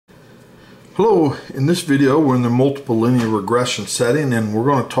Hello, in this video we're in the multiple linear regression setting and we're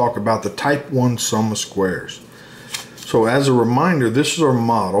going to talk about the type 1 sum of squares. So as a reminder, this is our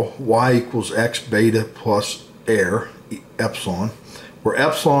model, y equals x beta plus error, epsilon, where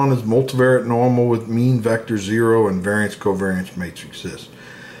epsilon is multivariate normal with mean vector 0 and variance covariance matrix this.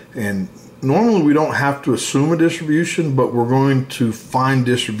 And normally we don't have to assume a distribution, but we're going to find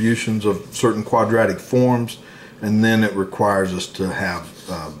distributions of certain quadratic forms, and then it requires us to have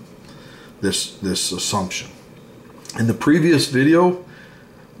this assumption. In the previous video,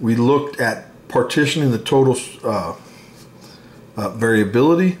 we looked at partitioning the total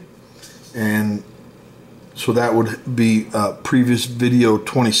variability, and so that would be previous video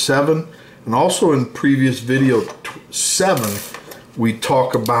 27, and also in previous video 7 we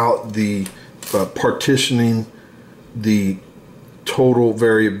talk about the partitioning the total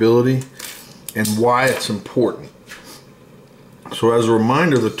variability and why it's important. So as a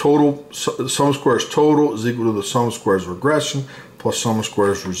reminder, the total sum of squares total is equal to the sum of squares regression plus sum of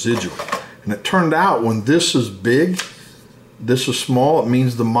squares residual. And it turned out when this is big, this is small, it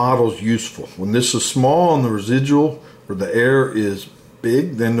means the model is useful. When this is small and the residual or the error is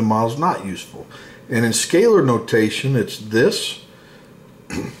big, then the model is not useful. And in scalar notation, it's this.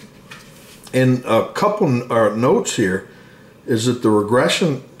 And a couple notes here is that the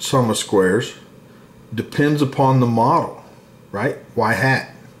regression sum of squares depends upon the model. Right? Y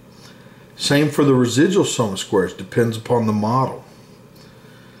hat. Same for the residual sum of squares, depends upon the model.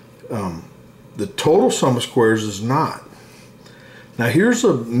 The total sum of squares is not. Now here's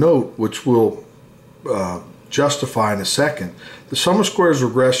a note which we'll justify in a second. The sum of squares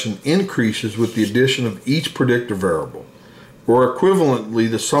regression increases with the addition of each predictor variable, or equivalently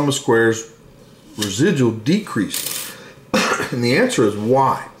the sum of squares residual decreases. And the answer is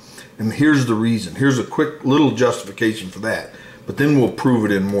why. And here's the reason. Here's a quick little justification for that, but then we'll prove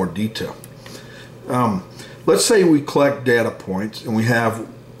it in more detail. Let's say we collect data points and we have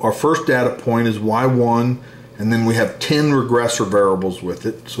our first data point is y1, and then we have 10 regressor variables with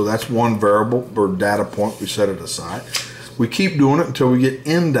it. So that's one variable or data point, we set it aside. We keep doing it until we get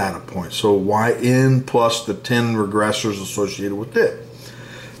n data points. So yn plus the 10 regressors associated with it.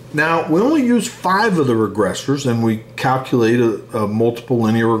 Now, we only use 5 of the regressors, and we calculate a multiple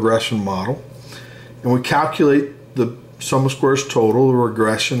linear regression model, and we calculate the sum of squares total, the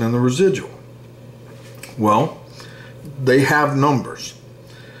regression, and the residual. Well, they have numbers.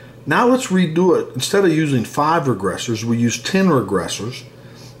 Now let's redo it. Instead of using 5 regressors, we use 10 regressors,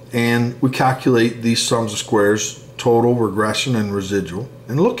 and we calculate these sums of squares total, regression, and residual,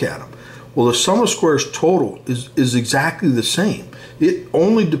 and look at them. Well, the sum of squares total is exactly the same. It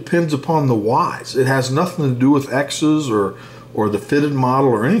only depends upon the y's. It has nothing to do with x's or the fitted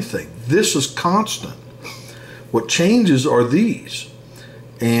model or anything. This is constant. What changes are these.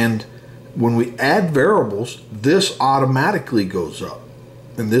 And when we add variables, this automatically goes up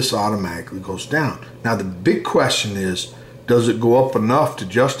and this automatically goes down. Now the big question is, does it go up enough to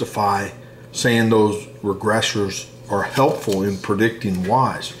justify saying those regressors are helpful in predicting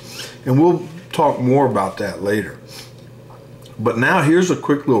y's? And we'll talk more about that later. But now here's a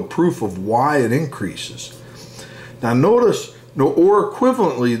quick little proof of why it increases. Now notice, or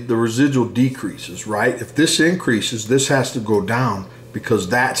equivalently, the residual decreases, right? If this increases, this has to go down because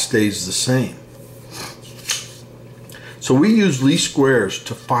that stays the same. So we use least squares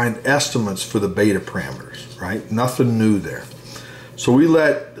to find estimates for the beta parameters, right? Nothing new there. So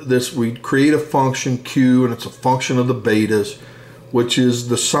we create a function q, and it's a function of the betas, which is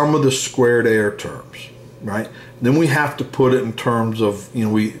the sum of the squared error terms, right? Then we have to put it in terms of,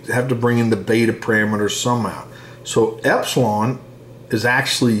 we have to bring in the beta parameters somehow. So epsilon is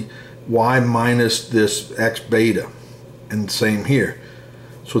actually y minus this x beta, and same here.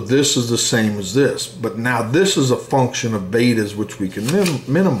 So this is the same as this, but now this is a function of betas which we can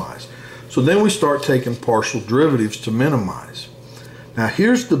minimize. So then we start taking partial derivatives to minimize. Now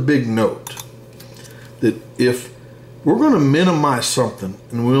here's the big note, that if we're going to minimize something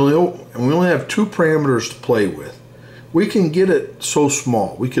and we only have 2 parameters to play with, we can get it so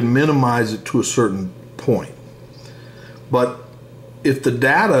small. We can minimize it to a certain point. But if the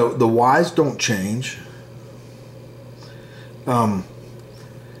data, the y's don't change, and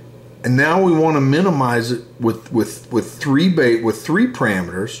now we want to minimize it with 3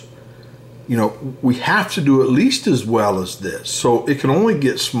 parameters, we have to do at least as well as this. So it can only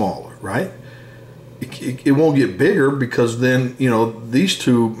get smaller, right? It won't get bigger because then these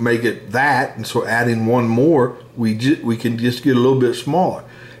 2 make it that, and so adding 1 more we can just get a little bit smaller.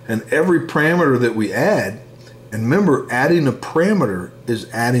 And every parameter that we add, and remember, adding a parameter is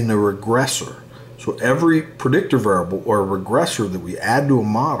adding a regressor. So every predictor variable or a regressor that we add to a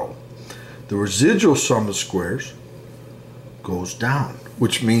model, The residual sum of squares goes down,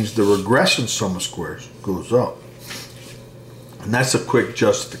 which means the regression sum of squares goes up. And that's a quick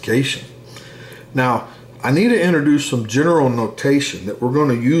justification. Now, I need to introduce some general notation that we're going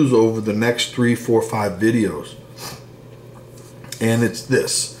to use over the next 3, 4, 5 videos. And it's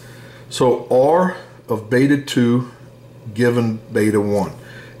this. So R of beta 2 given beta 1.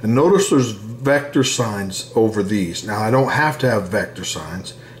 And notice there's vector signs over these. Now, I don't have to have vector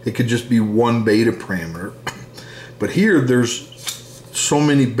signs. It could just be one beta parameter. But here there's so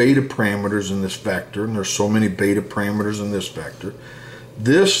many beta parameters in this vector, and there's so many beta parameters in this vector.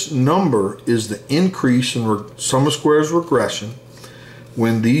 This number is the increase in sum of squares regression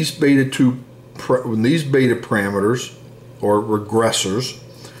when these beta parameters or regressors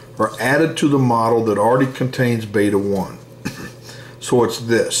are added to the model that already contains beta 1. So it's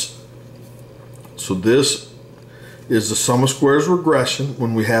this. So this is the sum of squares regression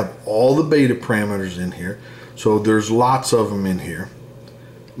when we have all the beta parameters in here. So there's lots of them in here,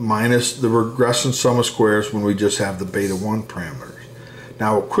 minus the regression sum of squares when we just have the beta 1 parameters.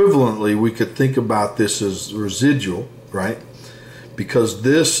 Now, equivalently, we could think about this as residual, right? Because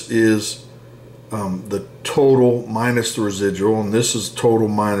this is the total minus the residual, and this is total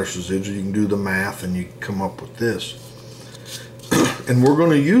minus residual. You can do the math and you can come up with this. And we're going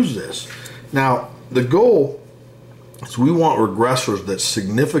to use this. Now, the goal is we want regressors that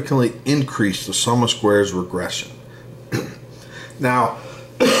significantly increase the sum of squares regression. Now,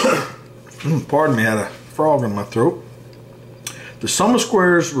 pardon me, I had a frog in my throat. The sum of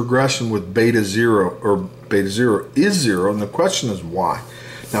squares regression with beta 0 is 0, and the question is why.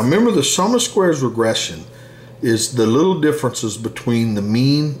 Now remember, the sum of squares regression is the little differences between the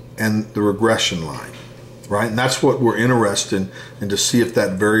mean and the regression line, right? And that's what we're interested in to see if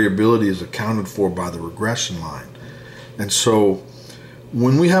that variability is accounted for by the regression line. And so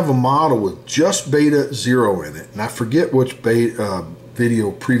when we have a model with just beta 0 in it, and I forget which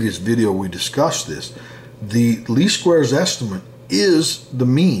previous video we discussed this, the least squares estimate is the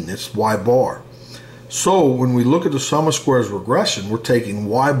mean. It's y bar. So when we look at the sum of squares regression, we're taking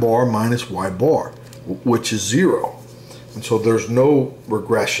y bar minus y bar, which is 0. And so there's no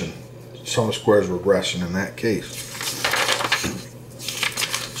regression, sum of squares regression in that case.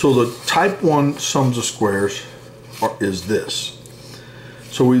 So the type 1 sums of squares is this.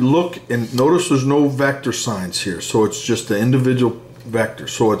 So we look and notice there's no vector signs here. So it's just the individual vector.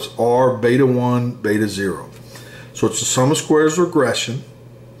 So it's R beta 1, beta 0. So it's the sum of squares regression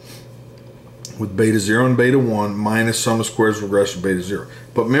with beta 0 and beta 1 minus sum of squares regression beta 0.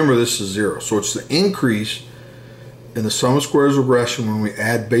 But remember, this is 0. So it's the increase in the sum of squares regression when we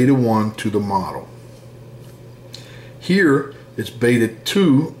add beta 1 to the model. Here it's beta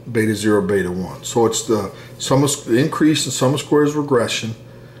 2, beta 0, beta 1. So it's the increase in sum of squares regression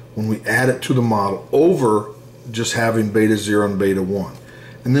when we add it to the model over just having beta 0 and beta 1.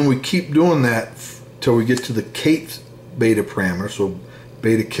 And then we keep doing that till we get to the kth beta parameter, so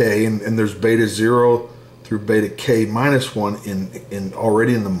beta k, and there's beta 0 through beta k minus 1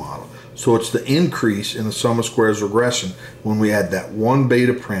 already in the model. So it's the increase in the sum of squares regression when we add that one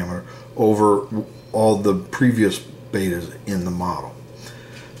beta parameter over all the previous betas in the model.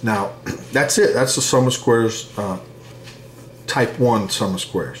 Now, that's it. That's the sum of squares, type 1 sum of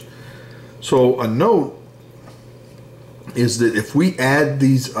squares. So a note is that if we add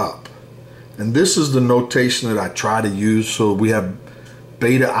these up, and this is the notation that I try to use, so we have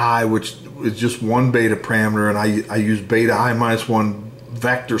beta I, which is just one beta parameter, and I use beta I minus 1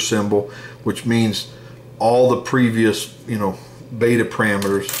 vector symbol, which means all the previous, beta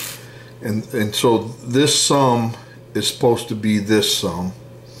parameters. And so this sum is supposed to be this sum.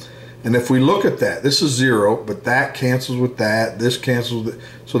 And if we look at that, this is 0, but that cancels with that, this cancels with it.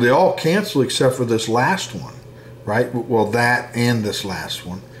 So they all cancel except for this last one, right? Well, that and this last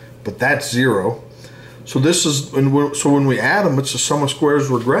one, but that's 0. So this is, so when we add them, it's a sum of squares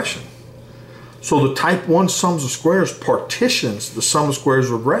regression. So the type 1 sums of squares partitions the sum of squares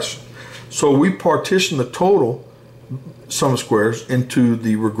regression. So we partition the total sum of squares into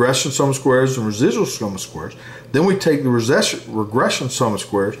the regression sum of squares and residual sum of squares. Then we take the regression sum of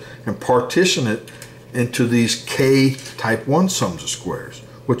squares and partition it into these k type 1 sums of squares,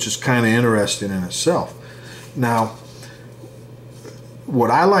 which is kind of interesting in itself. Now,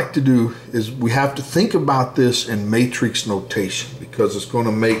 what I like to do is we have to think about this in matrix notation, because it's going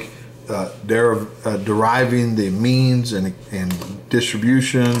to make deriving the means and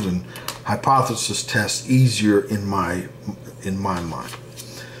distributions and hypothesis tests easier in my mind.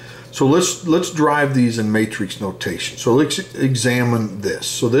 So let's drive these in matrix notation. So let's examine this.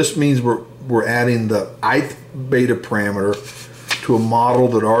 So this means we're adding the ith beta parameter to a model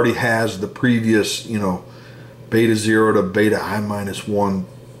that already has the previous, you know, beta 0 to beta I minus 1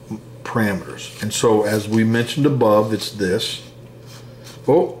 parameters. And so as we mentioned above, it's this.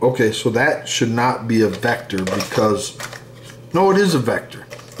 Oh, okay, so that should not be a vector because, no, it is a vector.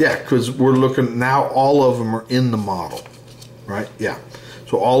 Yeah, because we're looking, now all of them are in the model, right? Yeah,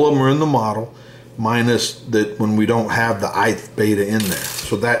 so all of them are in the model, minus that when we don't have the ith beta in there.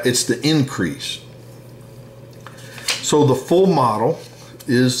 So that it's the increase. So the full model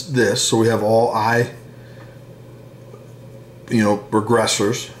is this. So we have all I, you know,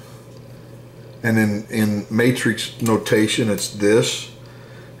 regressors. And in matrix notation, it's this.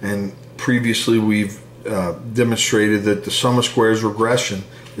 And previously we've demonstrated that the sum of squares regression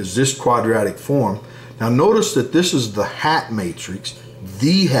is this quadratic form. Now notice that this is the hat matrix,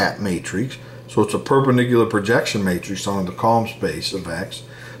 so it's a perpendicular projection matrix on the column space of X.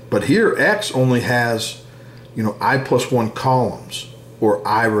 But here X only has, you know, I plus 1 columns, or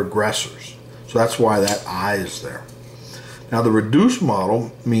I regressors. So that's why that I is there. Now the reduced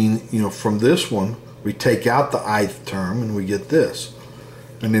model mean, you know, from this one we take out the ith term and we get this.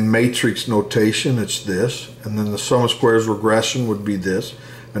 And in matrix notation, it's this. And then the sum of squares regression would be this.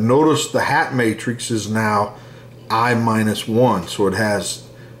 And notice the hat matrix is now I minus 1. So it has,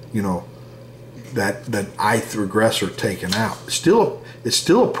 you know, that ith regressor taken out. It's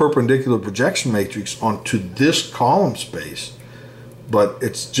still a perpendicular projection matrix onto this column space, but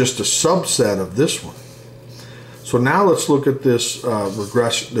it's just a subset of this one. So now let's look at this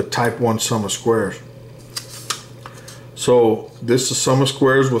regression, the type 1 sum of squares. So this is sum of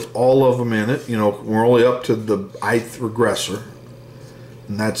squares with all of them in it. You know, we're only up to the ith regressor,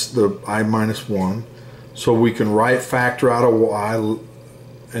 and that's the I minus 1. So we can right factor out of y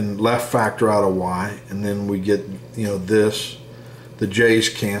and left factor out of y, and then we get, you know, this. The j's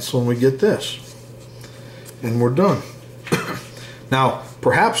cancel and we get this. And we're done. Now,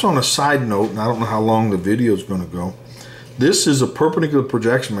 perhaps on a side note, and I don't know how long the video is going to go, this is a perpendicular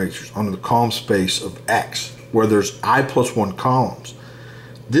projection matrix on the column space of X, where there's I plus 1 columns.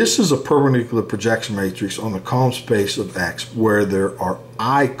 This is a perpendicular projection matrix on the column space of X where there are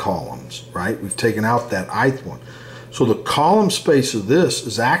I columns, right? We've taken out that ith one. So the column space of this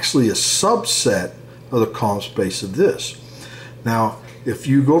is actually a subset of the column space of this. Now, if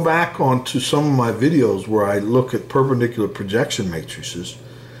you go back onto some of my videos where I look at perpendicular projection matrices,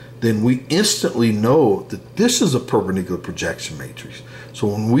 then we instantly know that this is a perpendicular projection matrix. So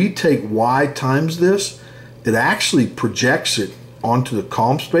when we take y times this, it actually projects it onto the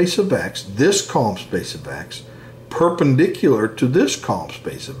column space of X, this column space of X, perpendicular to this column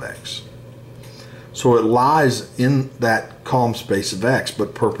space of X. So it lies in that column space of X,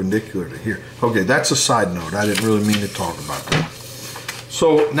 but perpendicular to here. Okay, that's a side note. I didn't really mean to talk about that.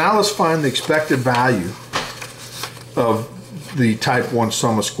 So now let's find the expected value of the type 1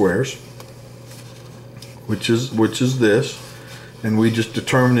 sum of squares, which is this. And we just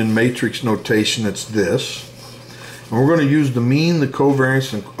determined in matrix notation it's this. And we're going to use the mean, the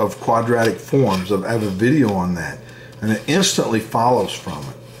covariance of quadratic forms. I have a video on that, and it instantly follows from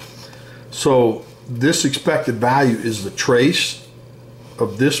it. So this expected value is the trace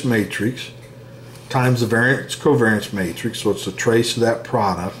of this matrix times the variance covariance matrix, so it's the trace of that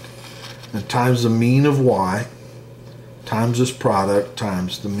product, and times the mean of y times this product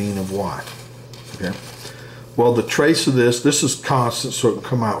times the mean of y. Okay. Well, the trace of this is constant, so it can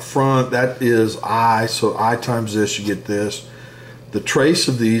come out front. That is I, so I times this, you get this. The trace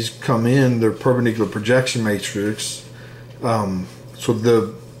of these come in, they're perpendicular projection matrix. So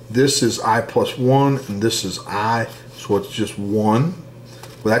this is I plus 1, and this is I, so it's just 1.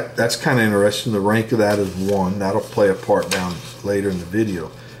 Well, that's kind of interesting. The rank of that is 1. That'll play a part down later in the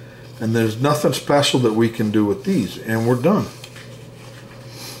video. And there's nothing special that we can do with these, and we're done.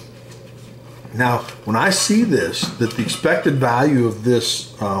 Now, when I see this, that the expected value of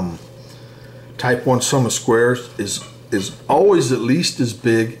this type 1 sum of squares is always at least as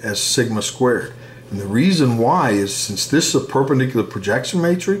big as sigma squared. And the reason why is since this is a perpendicular projection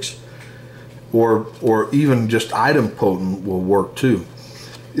matrix, or even just idempotent will work too,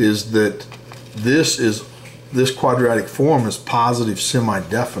 is that this quadratic form is positive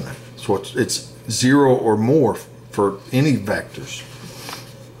semi-definite. So it's 0 or more for any vectors.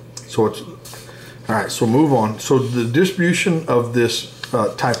 So it's all right, so move on. So the distribution of this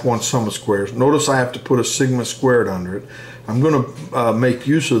type 1 sum of squares, notice I have to put a sigma squared under it. I'm going to make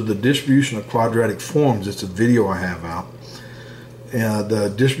use of the distribution of quadratic forms. It's a video I have out.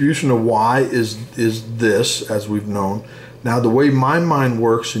 The distribution of y is this, as we've known. Now the way my mind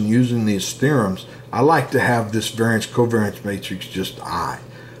works in using these theorems, I like to have this variance covariance matrix just I.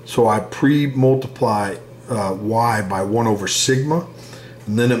 So I pre-multiply y by 1 over sigma,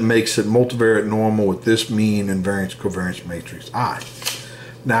 and then it makes it multivariate normal with this mean and variance covariance matrix I.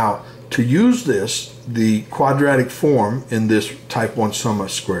 Now, to use this, the quadratic form in this type 1 sum of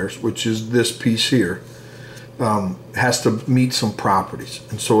squares, which is this piece here, has to meet some properties.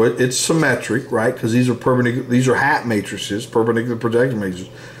 And so it's symmetric, right? Because these are perpendicular, these are hat matrices, perpendicular projection matrices.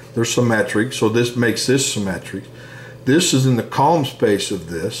 They're symmetric, so this makes this symmetric. This is in the column space of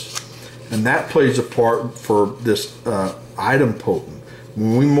this, and that plays a part for this idempotent.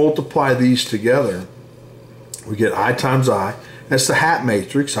 When we multiply these together, we get I times I. That's the hat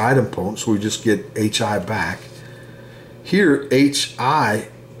matrix, idempotent, so we just get HI back. Here, HI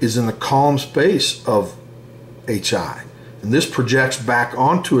is in the column space of HI. And this projects back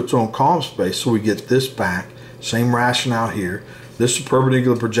onto its own column space, so we get this back. Same rationale here. This is a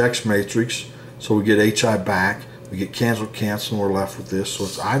perpendicular projection matrix, so we get HI back. We get cancel, and we're left with this, so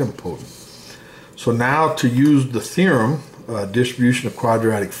it's idempotent. So now to use the theorem, distribution of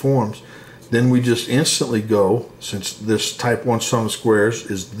quadratic forms, then we just instantly go, since this type 1 sum of squares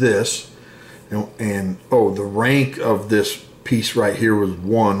is this, and oh, the rank of this piece right here was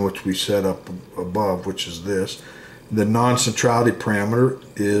 1, which we set up above, which is this. The non-centrality parameter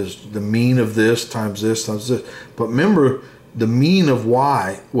is the mean of this times this times this. But remember, the mean of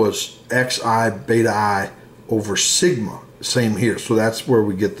y was xi beta I over sigma. Same here, so that's where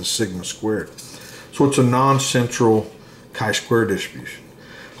we get the sigma squared. So it's a non-central chi-square distribution.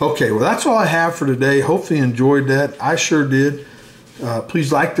 Okay, well that's all I have for today. Hopefully you enjoyed that. I sure did.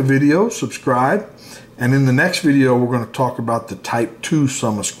 Please like the video, subscribe, and in the next video we're going to talk about the type 2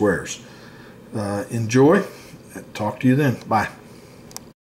 sum of squares. Enjoy. Talk to you then. Bye.